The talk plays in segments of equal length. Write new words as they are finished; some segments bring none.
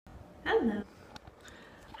Hello.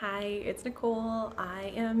 Hi, it's Nicole.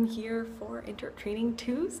 I am here for Interp Training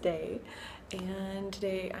Tuesday, and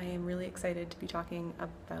today I am really excited to be talking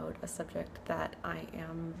about a subject that I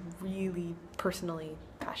am really personally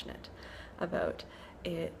passionate about.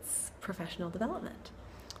 It's professional development.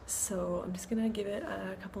 So I'm just gonna give it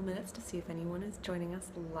a couple minutes to see if anyone is joining us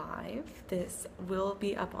live. This will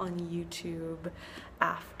be up on YouTube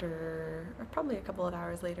after, or probably a couple of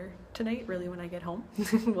hours later tonight, really when I get home.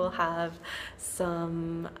 We'll have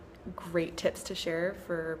some great tips to share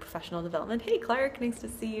for professional development. Hey Clark, nice to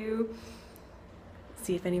see you.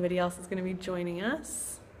 See if anybody else is gonna be joining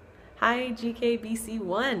us. Hi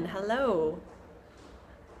GKBC1, hello.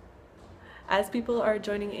 As people are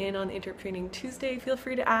joining in on Interp Training Tuesday, feel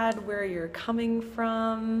free to add where you're coming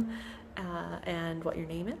from and what your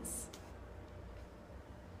name is.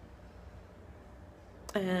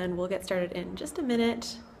 And we'll get started in just a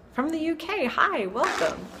minute. From the UK, hi,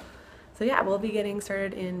 welcome. So yeah, we'll be getting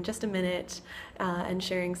started in just a minute and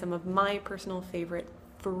sharing some of my personal favorite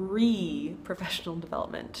free professional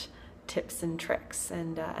development tips and tricks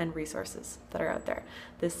and resources that are out there.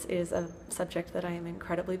 This is a subject that I am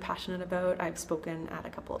incredibly passionate about. I've spoken at a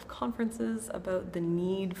couple of conferences about the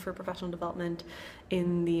need for professional development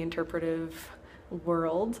in the interpretive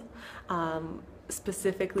world.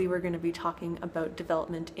 Specifically, we're going to be talking about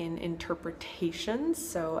development in interpretation.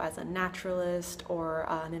 So as a naturalist or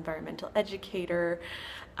an environmental educator,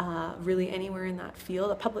 really anywhere in that field,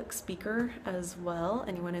 a public speaker as well,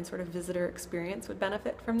 anyone in sort of visitor experience would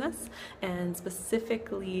benefit from this. And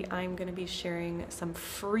specifically, I'm going to be sharing some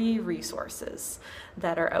free resources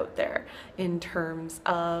that are out there in terms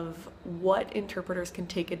of what interpreters can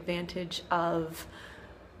take advantage of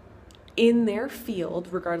in their field,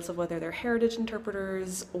 regardless of whether they're heritage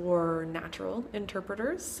interpreters or natural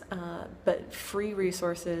interpreters, but free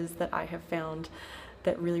resources that I have found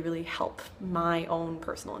that really help my own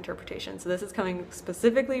personal interpretation. So this is coming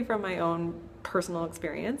specifically from my own personal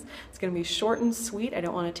experience. It's going to be short and sweet. I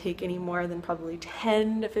don't want to take any more than probably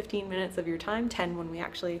 10 to 15 minutes of your time, 10 when we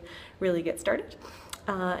actually really get started.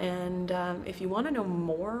 If you want to know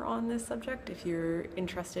more on this subject, if you're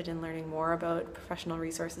interested in learning more about professional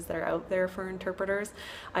resources that are out there for interpreters,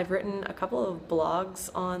 I've written a couple of blogs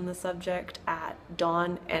on the subject at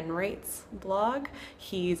Don Enright's blog.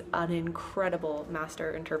 He's an incredible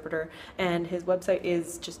master interpreter, and his website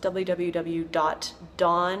is just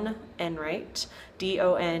www.donenright,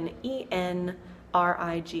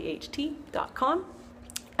 DONENRIGHT.com.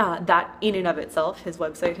 That in and of itself, his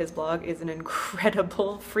website, his blog, is an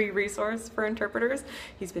incredible free resource for interpreters.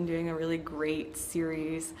 He's been doing a really great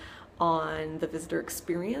series on the visitor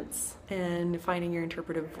experience and finding your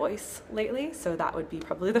interpretive voice lately. So that would be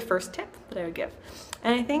probably the first tip that I would give.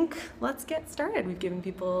 And I think let's get started. We've given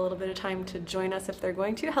people a little bit of time to join us if they're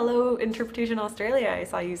going to. Hello, Interpretation Australia. I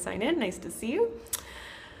saw you sign in. Nice to see you.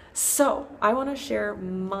 So I want to share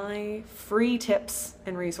my free tips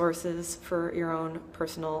and resources for your own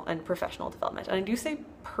personal and professional development. And I do say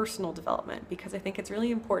personal development because I think it's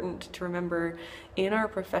really important to remember in our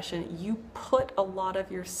profession, you put a lot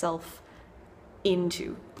of yourself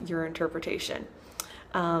into your interpretation.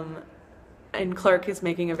 And Clark is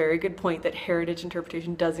making a very good point that heritage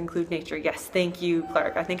interpretation does include nature. Yes, thank you,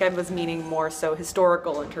 Clark. I think I was meaning more so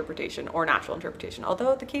historical interpretation or natural interpretation,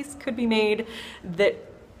 although the case could be made that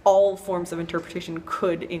all forms of interpretation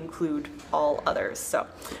could include all others. So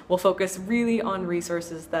we'll focus really on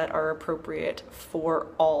resources that are appropriate for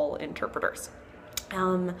all interpreters.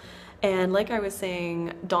 And like I was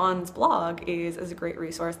saying, Don's blog is a great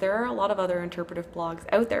resource. There are a lot of other interpretive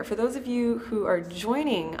blogs out there. For those of you who are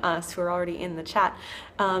joining us, who are already in the chat,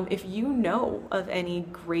 if you know of any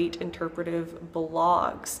great interpretive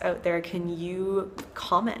blogs out there, can you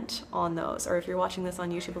comment on those? Or if you're watching this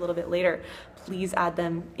on YouTube a little bit later, please add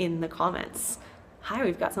them in the comments. Hi,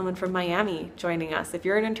 we've got someone from Miami joining us. If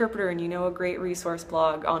you're an interpreter and you know a great resource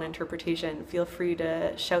blog on interpretation, feel free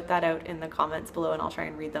to shout that out in the comments below and I'll try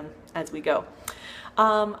and read them as we go.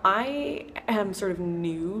 I am sort of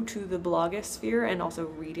new to the blogosphere and also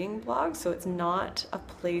reading blogs, so it's not a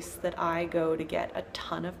place that I go to get a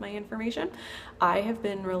ton of my information. I have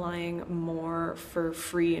been relying more for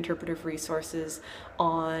free interpretive resources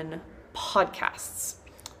on podcasts.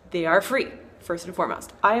 They are free. First and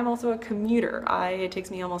foremost. I am also a commuter. It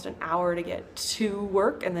takes me almost an hour to get to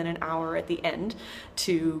work and then an hour at the end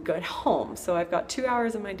to get home. So I've got 2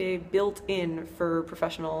 hours of my day built in for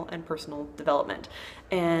professional and personal development.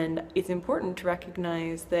 And it's important to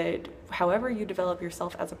recognize that however you develop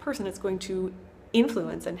yourself as a person, it's going to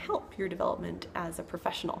influence and help your development as a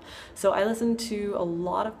professional. So I listen to a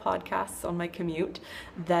lot of podcasts on my commute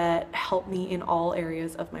that help me in all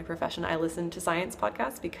areas of my profession. I listen to science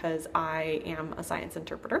podcasts because I am a science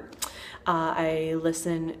interpreter. I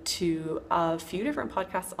listen to a few different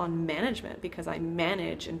podcasts on management because I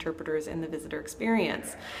manage interpreters in the visitor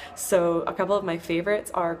experience. So a couple of my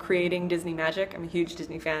favorites are Creating Disney Magic. I'm a huge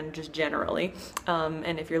Disney fan just generally.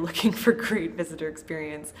 And if you're looking for great visitor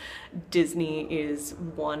experience, Disney is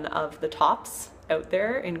one of the tops out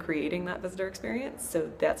there in creating that visitor experience.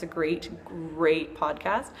 So that's a great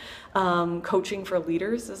podcast. Coaching for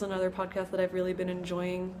Leaders is another podcast that I've really been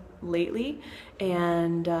enjoying lately.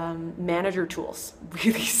 And Manager Tools,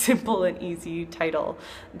 really simple and easy title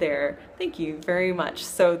there. Thank you very much.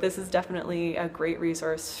 So this is definitely a great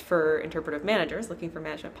resource for interpretive managers looking for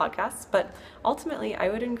management podcasts. But ultimately, I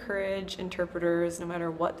would encourage interpreters, no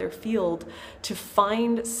matter what their field, to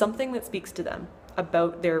find something that speaks to them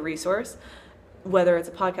about their resource. Whether it's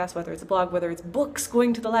a podcast, whether it's a blog, whether it's books,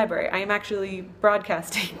 going to the library. I am actually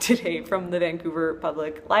broadcasting today from the Vancouver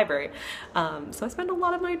Public Library. So I spend a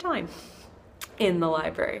lot of my time in the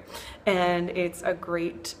library, and it's a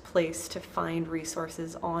great place to find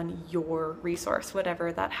resources on your resource,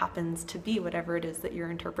 whatever that happens to be, whatever it is that you're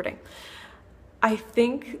interpreting. I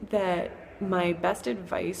think that my best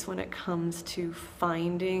advice when it comes to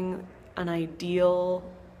finding an ideal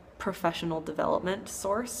professional development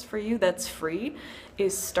source for you that's free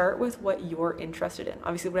is start with what you're interested in.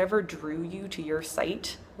 Obviously, whatever drew you to your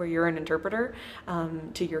site where you're an interpreter,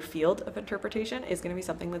 to your field of interpretation, is going to be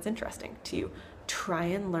something that's interesting to you. Try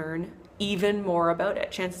and learn even more about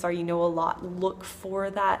it. Chances are you know a lot. Look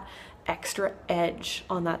for that extra edge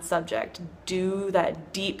on that subject. Do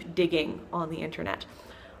that deep digging on the internet.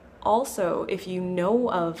 Also, if you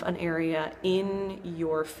know of an area in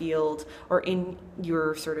your field or in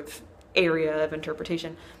your sort of area of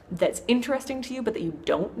interpretation that's interesting to you but that you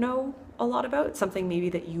don't know a lot about, something maybe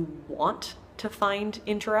that you want to find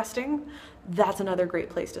interesting, that's another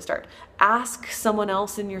great place to start. Ask someone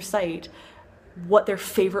else in your site what their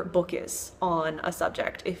favorite book is on a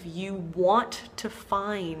subject. If you want to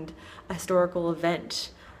find a historical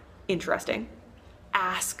event interesting,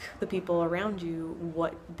 ask the people around you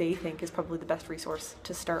what they think is probably the best resource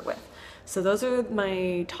to start with. So those are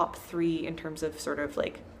my top 3 in terms of sort of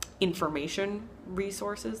like information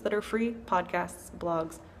resources that are free: podcasts,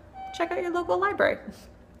 blogs. Check out your local library.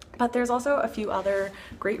 But there's also a few other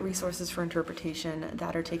great resources for interpretation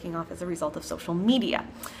that are taking off as a result of social media.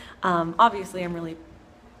 Obviously, I'm really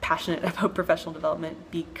passionate about professional development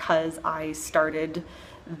because I started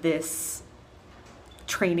this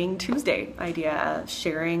Training Tuesday idea,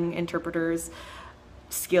 sharing interpreters'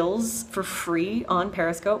 skills for free on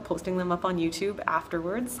Periscope, posting them up on YouTube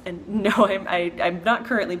afterwards. And no, I'm not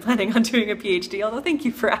currently planning on doing a PhD, although thank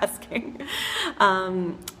you for asking.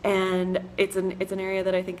 And it's an area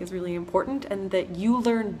that I think is really important, and that you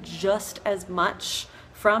learn just as much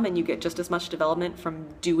from, and you get just as much development from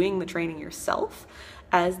doing the training yourself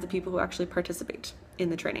as the people who actually participate in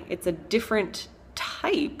the training. It's a different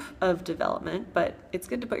type of development, but it's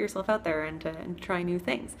good to put yourself out there and try new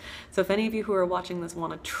things. So if any of you who are watching this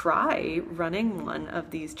want to try running one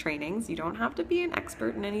of these trainings, you don't have to be an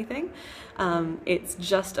expert in anything. It's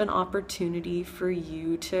just an opportunity for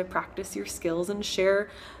you to practice your skills and share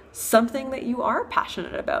something that you are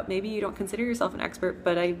passionate about. Maybe you don't consider yourself an expert,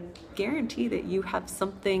 but I guarantee that you have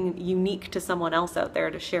something unique to someone else out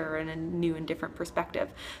there to share in a new and different perspective.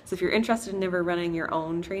 So if you're interested in ever running your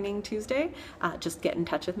own Training Tuesday, just get in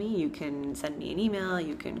touch with me. You can send me an email,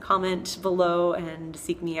 you can comment below and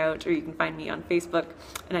seek me out, or you can find me on Facebook,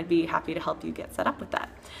 and I'd be happy to help you get set up with that.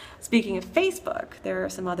 Speaking of Facebook, there are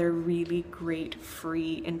some other really great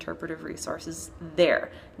free interpretive resources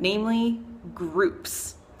there, namely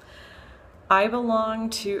groups. I belong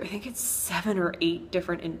to, I think it's 7 or 8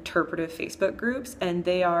 different interpretive Facebook groups, and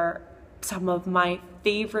they are some of my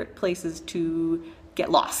favorite places to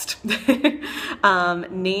get lost.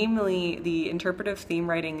 Namely, the Interpretive Theme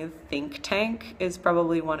Writing Think Tank is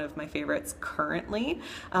probably one of my favorites currently.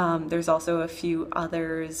 There's also a few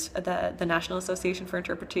others that the National Association for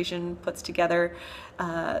Interpretation puts together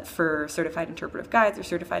for certified interpretive guides or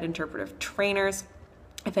certified interpretive trainers.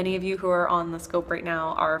 If any of you who are on the scope right now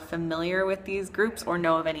are familiar with these groups or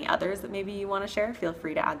know of any others that maybe you want to share, feel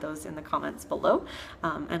free to add those in the comments below,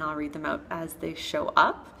 and I'll read them out as they show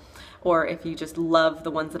up. Or if you just love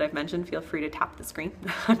the ones that I've mentioned, feel free to tap the screen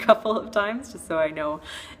a couple of times, just so I know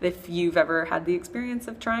if you've ever had the experience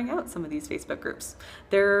of trying out some of these Facebook groups.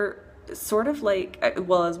 They're sort of like,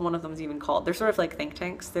 well, as one of them is even called, they're sort of like think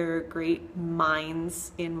tanks. They're great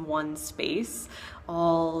minds in one space,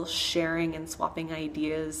 all sharing and swapping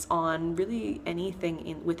ideas on really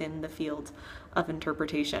anything within the field of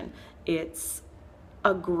interpretation. It's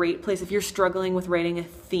a great place if you're struggling with writing a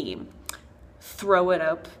theme. Throw it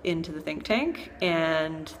up into the think tank,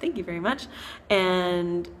 and thank you very much,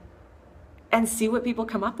 and see what people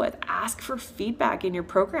come up with. Ask for feedback in your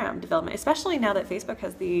program development, especially now that Facebook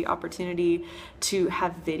has the opportunity to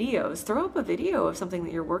have videos. Throw up a video of something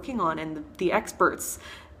that you're working on, and the experts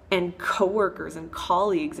and coworkers and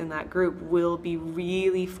colleagues in that group will be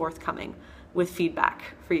really forthcoming with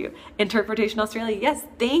feedback for you. Interpretation Australia, yes,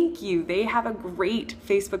 thank you. They have a great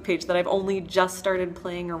Facebook page that I've only just started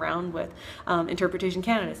playing around with. Interpretation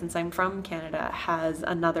Canada, since I'm from Canada, has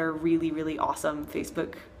another really, really awesome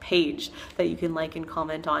Facebook page that you can like and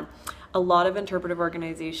comment on. A lot of interpretive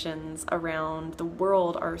organizations around the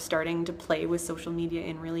world are starting to play with social media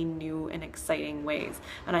in really new and exciting ways.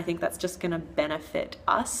 And I think that's just gonna benefit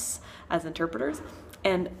us as interpreters.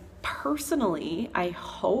 And personally, I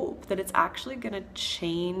hope that it's actually going to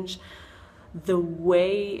change the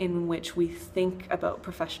way in which we think about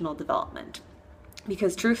professional development.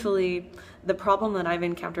 Because truthfully, the problem that I've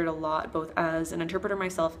encountered a lot, both as an interpreter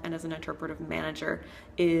myself and as an interpretive manager,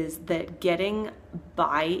 is that getting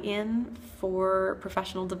buy-in for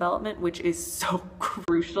professional development, which is so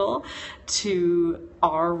crucial to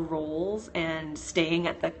our roles and staying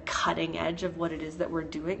at the cutting edge of what it is that we're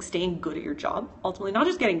doing, staying good at your job, ultimately, not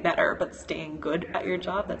just getting better, but staying good at your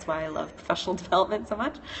job. That's why I love professional development so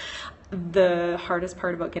much. The hardest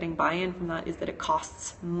part about getting buy-in from that is that it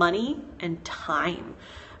costs money and time.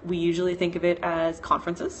 We usually think of it as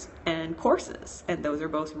conferences and courses, and those are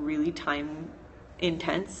both really time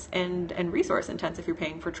intense and resource intense if you're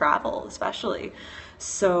paying for travel especially.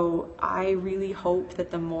 So I really hope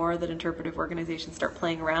that the more that interpretive organizations start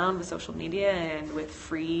playing around with social media and with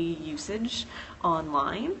free usage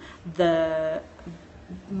online, the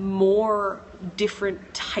more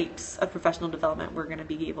different types of professional development we're going to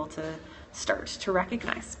be able to start to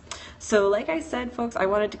recognize. So like I said, folks, I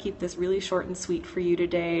wanted to keep this really short and sweet for you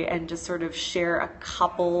today and just sort of share a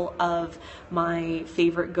couple of my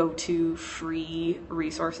favorite go-to free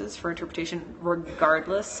resources for interpretation,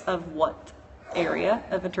 regardless of what area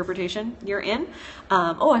of interpretation you're in.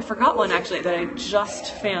 Oh, I forgot one actually that I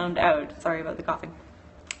just found out. Sorry about the coughing.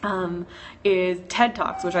 Is TED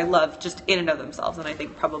Talks, which I love just in and of themselves, and I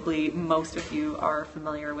think probably most of you are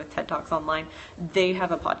familiar with TED Talks online. They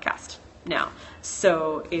have a podcast now.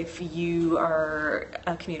 So if you are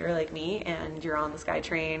a commuter like me and you're on the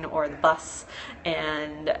SkyTrain or the bus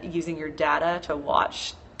and using your data to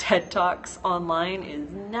watch TED Talks online is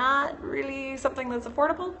not really something that's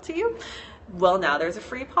affordable to you, well, now there's a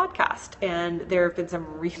free podcast, and there have been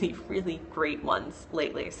some really, really great ones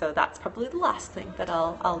lately. So that's probably the last thing that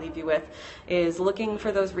I'll leave you with, is looking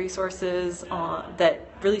for those resources that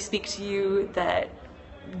really speak to you, that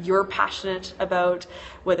you're passionate about,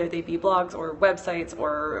 whether they be blogs or websites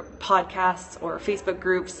or podcasts or Facebook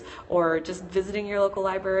groups, or just visiting your local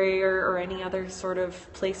library or any other sort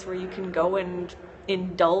of place where you can go and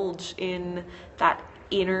indulge in that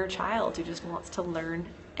inner child who just wants to learn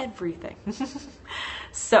everything.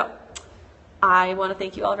 So I want to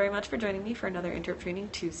thank you all very much for joining me for another Interp Training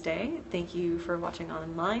Tuesday. Thank you for watching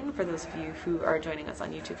online, for those of you who are joining us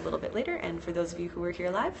on YouTube a little bit later, and for those of you who are here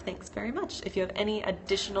live, thanks very much. If you have any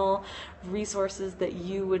additional resources that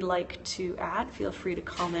you would like to add, feel free to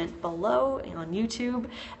comment below on YouTube,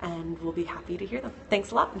 and we'll be happy to hear them.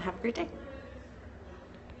 Thanks a lot, and have a great day.